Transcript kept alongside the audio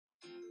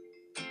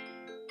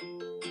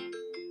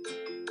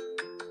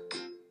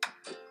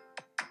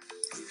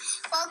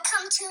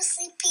Welcome to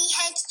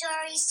Sleepyhead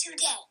Stories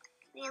today.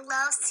 We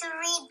love to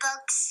read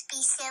books,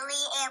 be silly,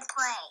 and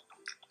play.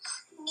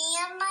 Me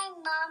and my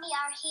mommy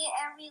are here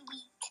every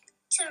week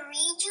to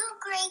read you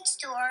great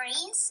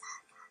stories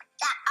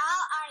that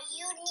all are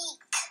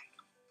unique.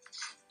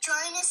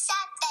 Join us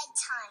at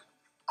bedtime,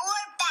 or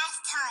bath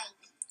time,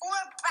 or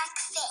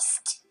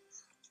breakfast.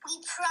 We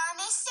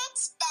promise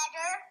it's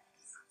better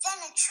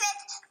than a trip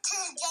to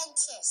the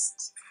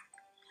dentist.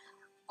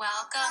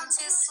 Welcome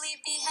to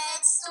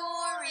Sleepyhead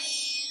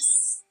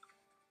Stories.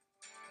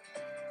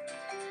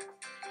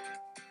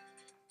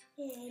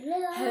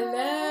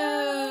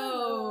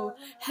 Hello.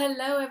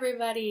 Hello,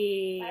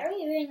 everybody. Why are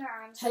we doing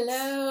our arms?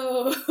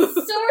 Hello.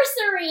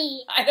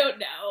 Sorcery. I don't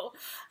know.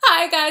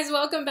 Hi, guys.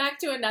 Welcome back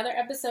to another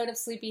episode of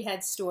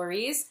Sleepyhead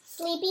Stories.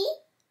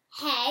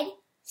 Sleepyhead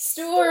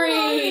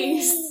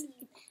Stories.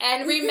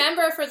 And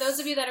remember, for those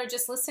of you that are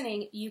just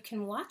listening, you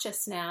can watch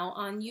us now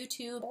on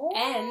YouTube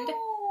and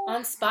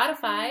on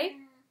Spotify.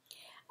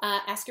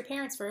 Ask your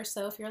parents first,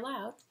 though, if you're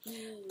allowed.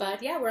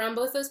 But yeah, we're on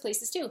both those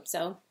places, too.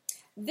 So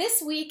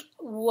this week,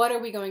 what are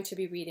we going to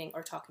be reading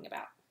or talking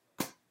about?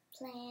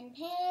 Plan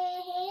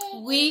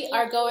Page. We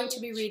are going to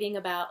be reading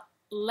about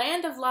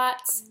Land of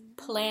Lots,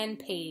 Plan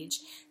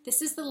Page.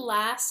 This is the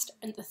last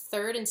and the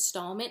third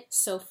installment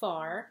so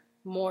far.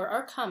 More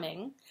are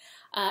coming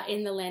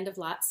in the Land of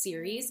Lots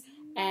series.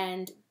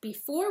 And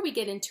before we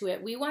get into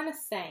it, we want to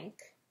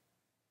thank,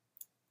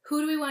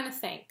 who do we want to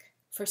thank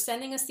for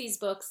sending us these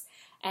books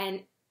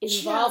and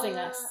involving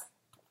us?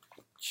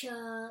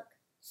 Chuck,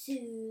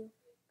 Sue,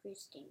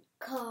 Kristen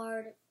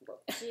Card,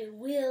 Sue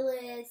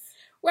Willis.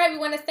 Right, we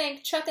want to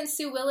thank Chuck and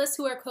Sue Willis,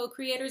 who are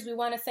co-creators. We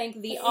want to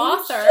thank the And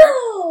author.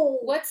 Joe.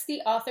 What's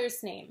the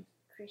author's name?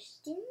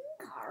 Christian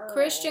Carl.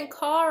 Christian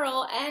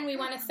Carl. And we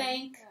want to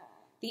thank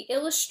the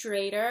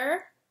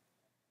illustrator,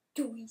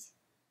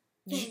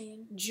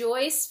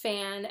 Joyce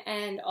Fan,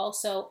 and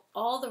also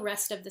all the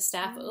rest of the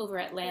staff over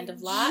at Land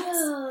of Lots.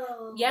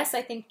 Joe. Yes,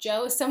 I think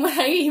Joe is someone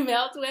I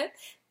emailed with.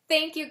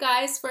 Thank you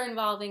guys for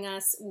involving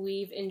us.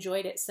 We've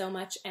enjoyed it so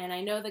much, and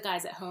I know the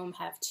guys at home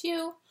have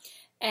too.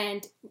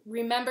 And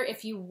remember,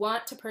 if you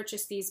want to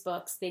purchase these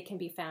books, they can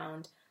be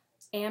found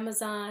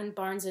Amazon,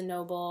 Barnes &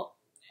 Noble,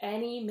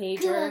 any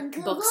major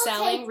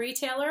book-selling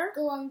retailer.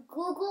 Go on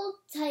Google,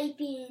 type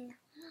in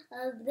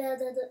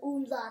the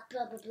umlaut,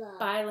 blah, blah, blah.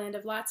 Buy Land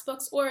of Lots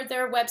books, or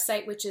their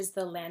website, which is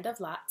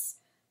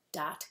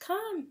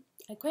thelandoflots.com.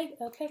 Okay,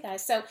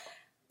 guys. So,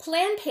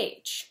 Plan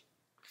Page.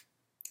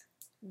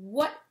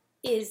 What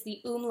is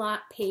the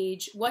umlaut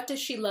page? What does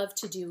she love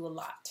to do a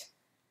lot?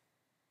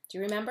 Do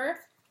you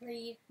remember?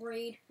 Read.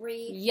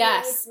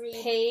 Yes,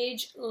 read.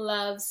 Paige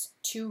loves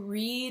to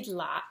read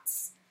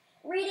lots.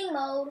 Reading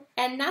mode.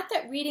 And not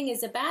that reading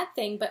is a bad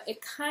thing, but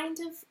it kind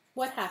of,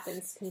 what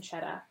happens,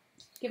 Conchetta?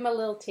 Give him a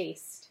little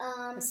taste.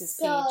 Mrs.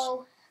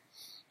 So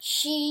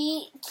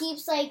she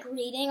keeps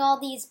reading all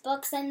these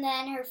books, and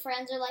then her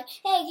friends are like,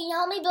 "Hey, can you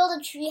help me build a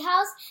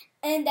treehouse?"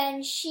 And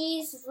then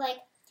she's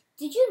like,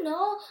 "Did you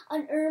know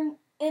an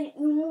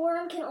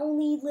worm can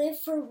only live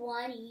for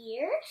 1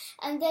 year?"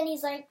 And then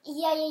he's like,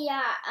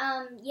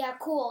 yeah,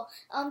 cool.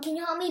 Can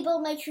you help me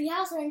build my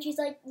treehouse? And then she's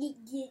like,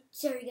 yeah,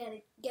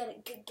 sorry,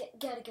 gotta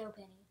go,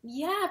 Penny.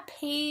 Yeah,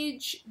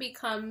 Paige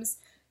becomes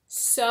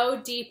so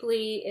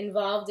deeply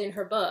involved in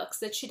her books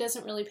that she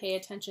doesn't really pay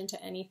attention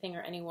to anything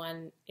or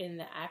anyone in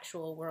the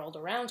actual world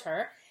around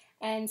her.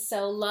 And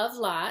so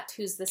Lovelot,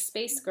 who's the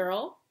space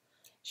girl,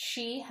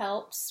 she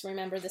helps.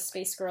 Remember the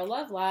space girl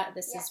Lovelot?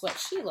 This is what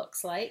she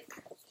looks like.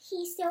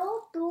 He's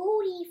so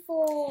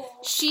beautiful.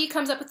 She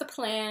comes up with a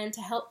plan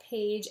to help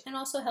Paige and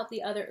also help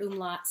the other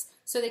umlauts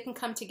so they can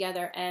come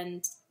together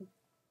and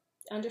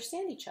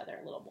understand each other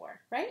a little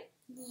more, right?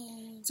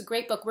 Yeah. It's a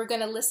great book. We're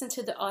going to listen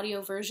to the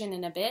audio version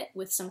in a bit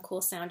with some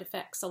cool sound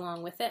effects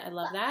along with it. I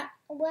love that.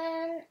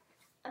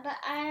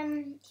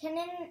 In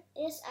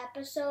this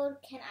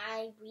episode, can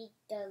I read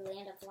the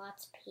Land of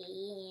Lots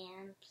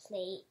plan?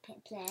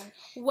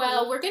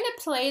 Well, we're going to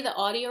play the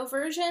audio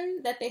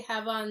version that they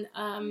have on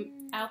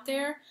out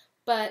there,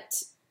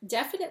 but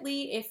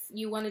definitely if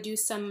you want to do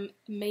some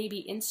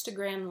maybe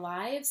Instagram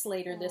lives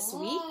later this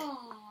week,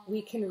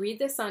 we can read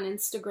this on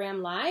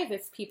Instagram Live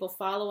if people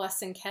follow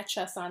us and catch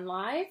us on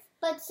live.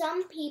 But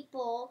some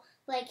people,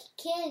 like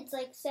kids,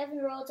 like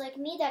 7-year-olds like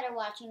me that are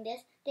watching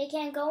this, they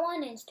can't go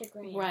on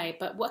Instagram. Right,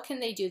 but what can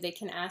they do? They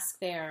can ask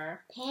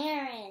their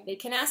parents. They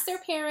can ask their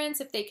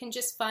parents if they can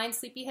just find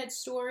Sleepyhead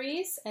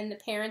Stories, and the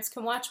parents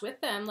can watch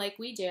with them like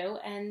we do.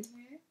 And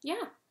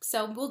yeah,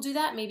 so we'll do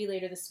that maybe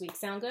later this week.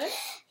 Sound good?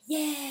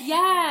 Yeah.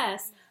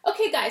 Yes.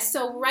 Okay, guys,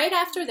 so right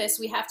after this,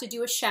 we have to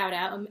do a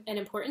shout-out, an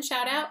important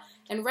shout-out.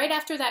 And right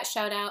after that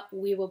shout-out,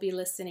 we will be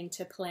listening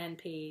to Plan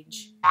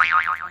Page.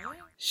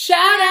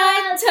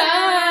 Shout-out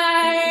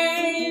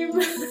time!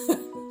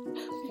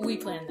 We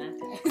planned that.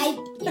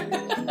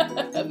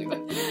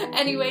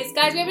 Anyways,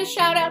 guys, we have a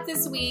shout-out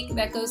this week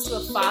that goes to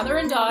a father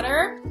and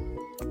daughter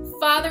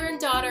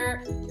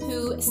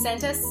who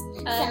sent us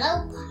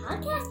Fellow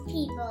podcast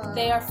people.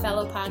 They are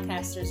fellow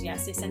podcasters,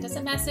 yes. They sent us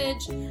a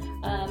message,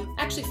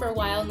 actually for a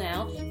while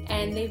now,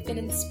 and they've been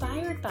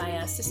inspired by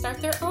us to start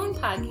their own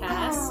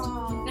podcast.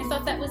 And I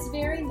thought that was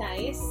very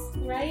nice,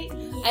 right?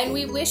 And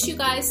we wish you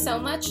guys so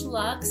much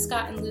luck,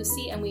 Scott and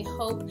Lucy, and we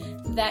hope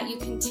that you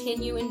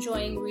continue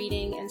enjoying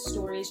reading and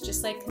stories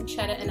just like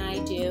Conchetta and I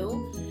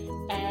do.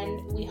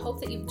 And we hope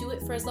that you do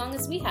it for as long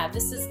as we have.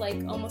 This is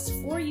like almost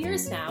 4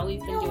 years now we've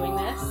been doing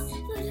this.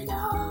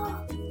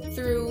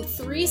 Through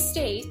 3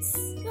 states.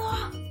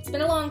 It's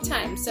been a long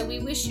time, so we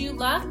wish you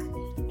luck,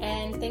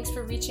 and thanks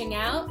for reaching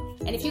out.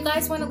 And if you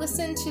guys want to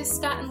listen to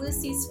Scott and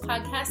Lucy's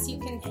podcast, you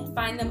can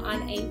find them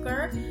on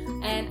Anchor,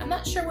 and I'm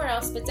not sure where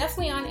else, but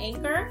definitely on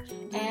Anchor,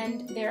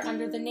 and they're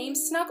under the name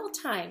Snuggle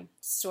Time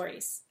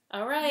Stories.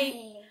 All right.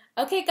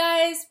 Okay,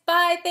 guys.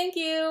 Bye. Thank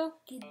you.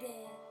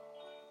 Goodbye.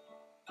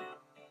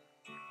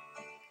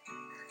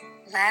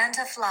 Land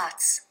of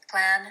Lots,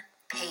 Plan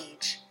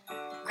Page.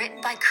 Written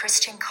by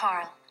Christian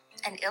Carl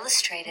and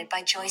illustrated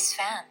by Joyce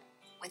Fan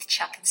with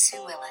Chuck and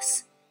Sue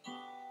Willis.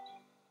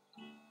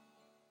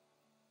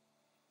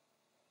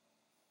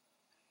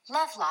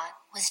 Lovelot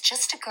was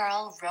just a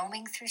girl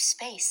roaming through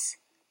space.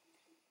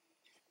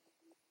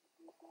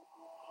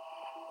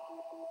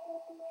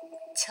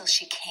 Till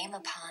she came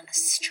upon a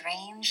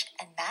strange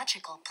and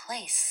magical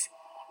place.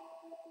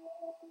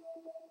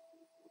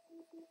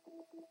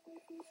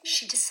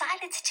 She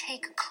decided to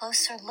take a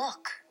closer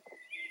look.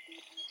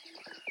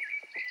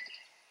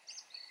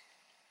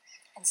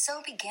 And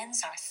so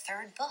begins our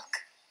 3rd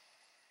book,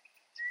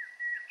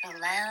 The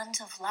Land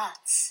of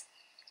Lots.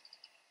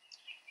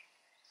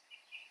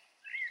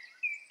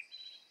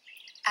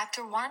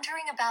 After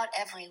wandering about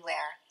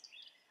everywhere,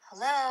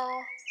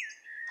 hello,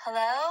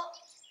 hello,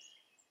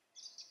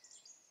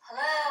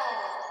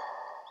 hello,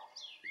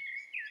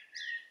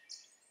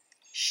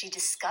 she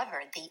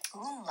discovered the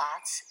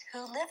Umlauts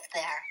who lived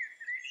there.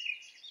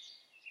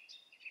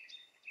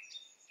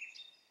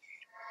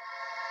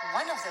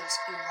 One of those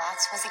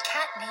Umlauts was a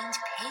cat named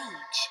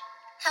Paige.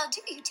 How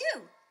do you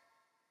do?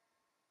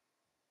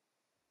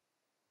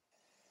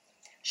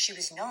 She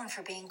was known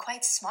for being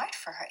quite smart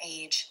for her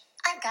age.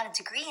 I've got a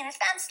degree in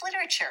advanced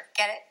literature.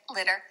 Get it?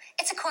 Litter.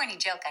 It's a corny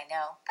joke, I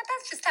know, but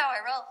that's just how I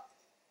roll.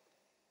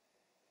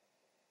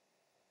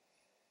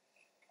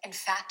 In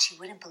fact, you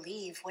wouldn't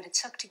believe what it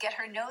took to get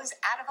her nose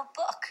out of a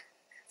book.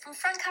 From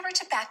front cover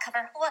to back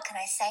cover, what can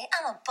I say?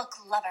 I'm a book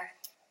lover.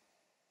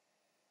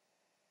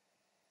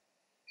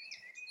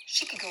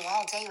 She could go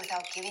all day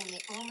without giving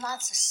the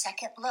Umlauts a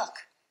second look.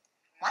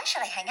 Why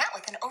should I hang out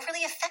with an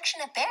overly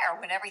affectionate bear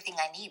when everything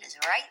I need is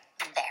right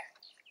there?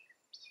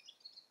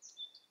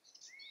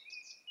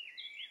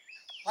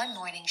 One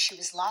morning, she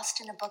was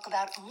lost in a book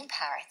about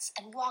parrots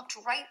and walked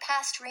right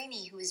past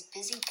Rainy, who was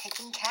busy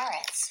picking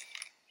carrots.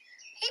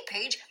 Hey,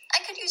 Paige,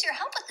 I could use your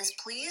help with this,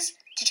 please.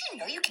 Did you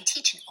know you can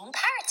teach an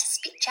parrot to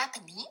speak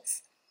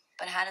Japanese?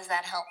 But how does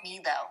that help me,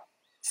 though?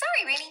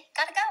 Sorry, Rainy,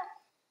 gotta go.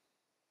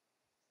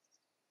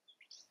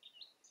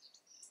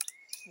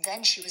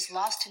 Then she was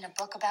lost in a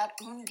book about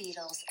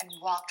beetles and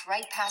walked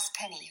right past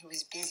Penny, who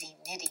was busy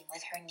knitting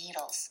with her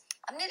needles.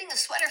 I'm knitting a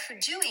sweater for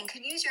Dewey and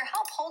could use your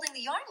help holding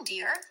the yarn,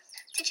 dear.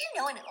 Did you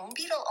know an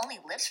beetle only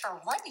lives for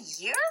 1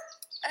 year?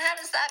 And how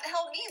does that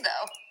help me,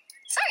 though?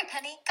 Sorry,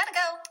 Penny, gotta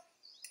go.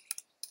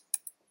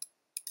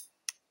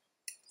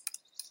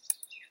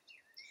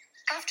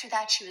 After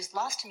that, she was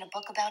lost in a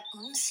book about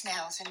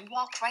snails and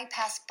walked right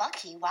past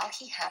Bucky while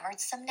he hammered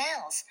some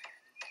nails.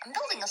 I'm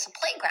building us a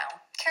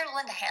playground. Care to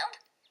lend a hand?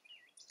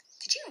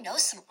 Did you know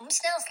some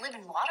snails live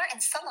in water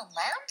and some on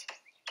land?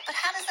 But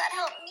how does that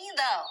help me,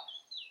 though?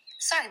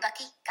 Sorry,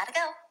 Bucky, gotta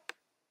go.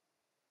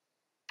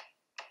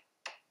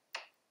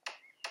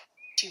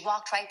 She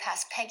walked right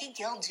past Peggy,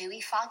 Gil, Dewey,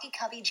 Foggy,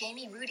 Cubby,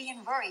 Jamie, Rudy,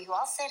 and Rory, who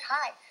all said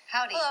hi.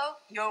 Howdy. Hello.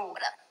 Yo.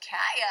 What up,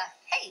 Kaya?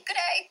 Hey, good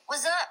day.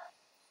 What's up?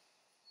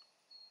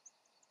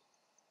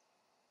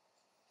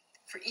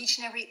 For each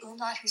and every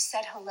Umlaut who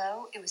said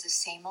hello, it was the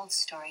same old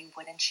story,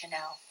 wouldn't you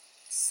know?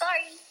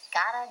 Sorry,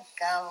 gotta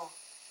go.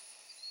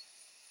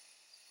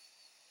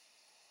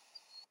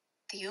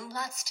 The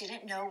Umlauts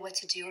didn't know what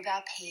to do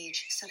about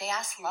Paige, so they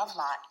asked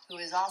Lovelot, who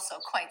was also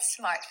quite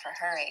smart for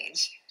her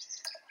age.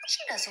 She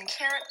doesn't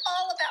care at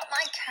all about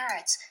my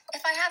carrots.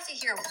 If I have to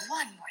hear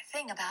one more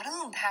thing about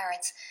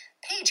parrots,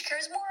 Paige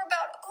cares more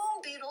about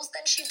beetles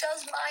than she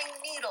does my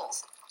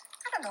needles.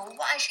 I don't know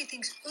why she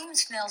thinks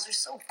snails are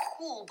so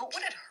cool, but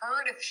would it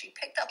hurt if she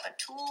picked up a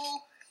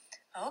tool?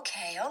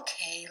 Okay,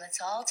 let's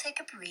all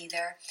take a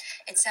breather.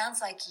 It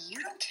sounds like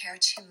you don't care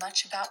too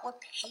much about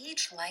what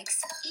Paige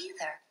likes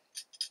either.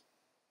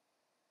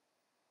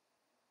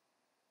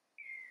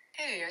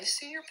 Hey, I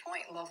see your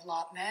point,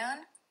 Lovelot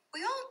man.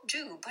 We all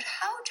do, but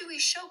how do we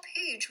show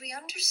Paige we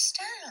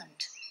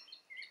understand?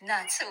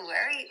 Not to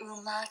worry,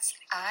 Umlauts.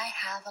 I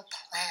have a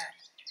plan.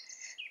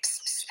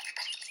 Psst, psst,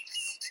 everybody leave.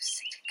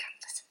 Come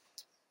listen.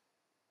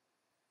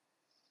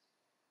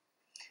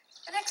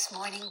 The next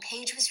morning,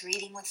 Paige was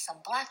reading with some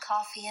black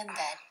coffee in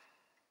bed.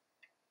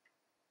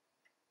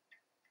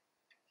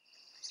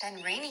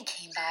 Then Rainy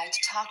came by to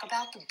talk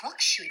about the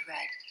book she'd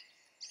read.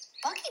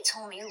 Bucky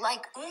told me you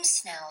like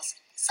snails.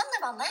 Some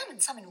live on land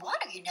and some in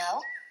water, you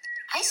know.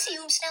 I see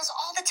snails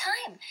all the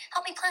time.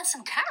 Help me plant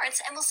some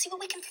carrots and we'll see what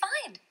we can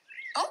find.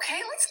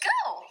 Okay, let's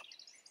go.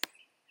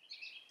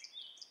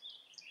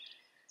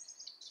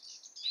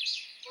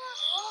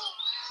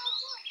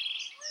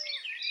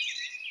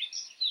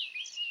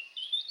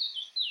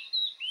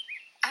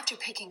 After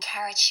picking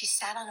carrots, she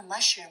sat on a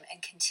mushroom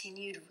and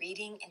continued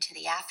reading into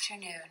the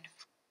afternoon.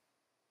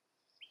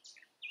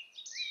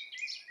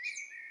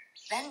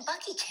 Then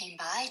Bucky came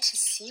by to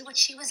see what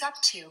she was up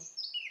to.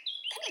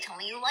 Penny told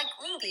me you like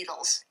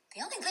beetles.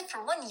 They only live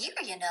for 1 year,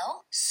 you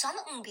know. Some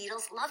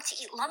beetles love to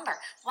eat lumber.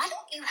 Why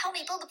don't you help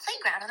me build a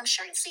playground, and I'm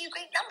sure you'd see a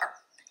great number.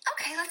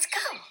 Okay, let's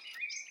go.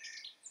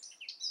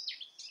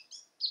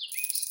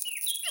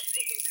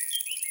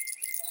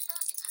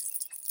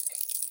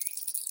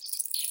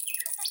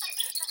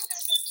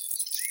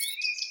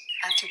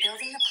 After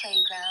building the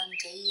playground,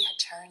 day had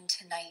turned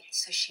to night,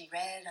 so she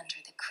read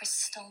under the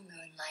crystal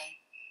moonlight.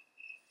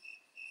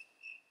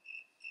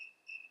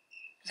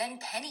 Then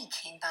Penny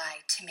came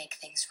by to make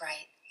things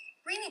right.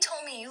 Rini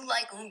told me you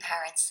like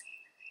parrots.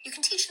 You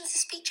can teach them to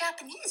speak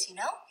Japanese, you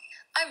know?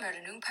 I read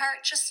an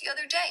parrot just the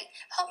other day.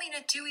 Help me in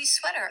a dewy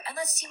sweater, and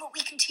let's see what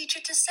we can teach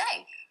it to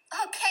say.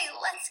 Okay,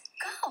 let's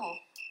go.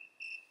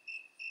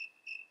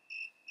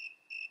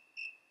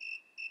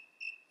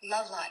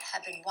 Lovelot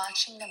had been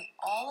watching them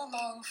all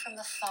along from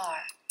afar.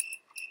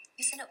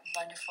 Isn't it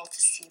wonderful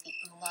to see the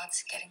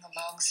umlauts getting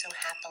along so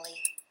happily?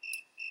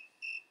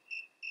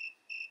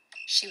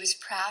 She was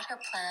proud her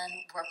plan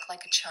worked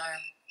like a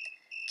charm.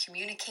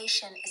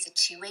 Communication is a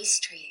two-way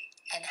street,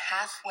 and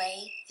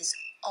halfway is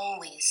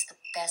always the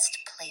best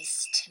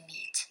place to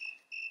meet.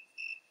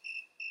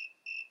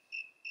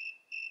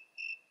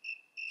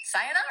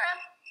 Sayonara.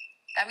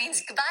 That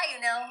means goodbye,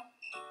 you know.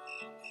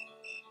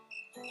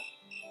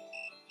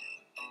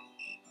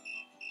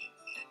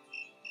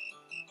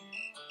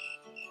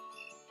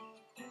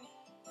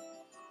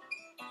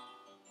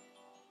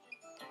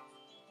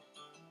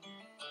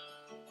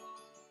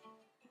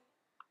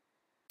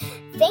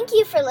 Thank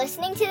you for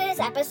listening to this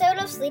episode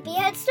of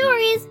Sleepyhead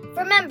Stories.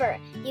 Remember,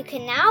 you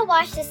can now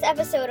watch this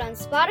episode on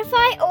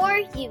Spotify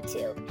or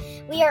YouTube.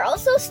 We are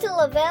also still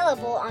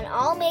available on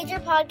all major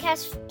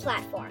podcast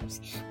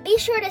platforms. Be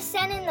sure to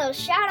send in those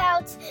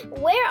shout-outs.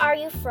 Where are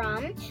you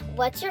from?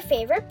 What's your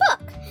favorite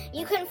book?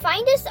 You can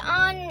find us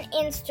on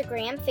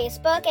Instagram,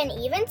 Facebook, and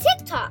even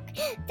TikTok.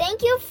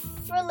 Thank you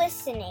for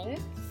listening,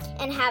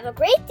 and have a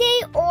great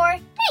day or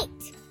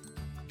night.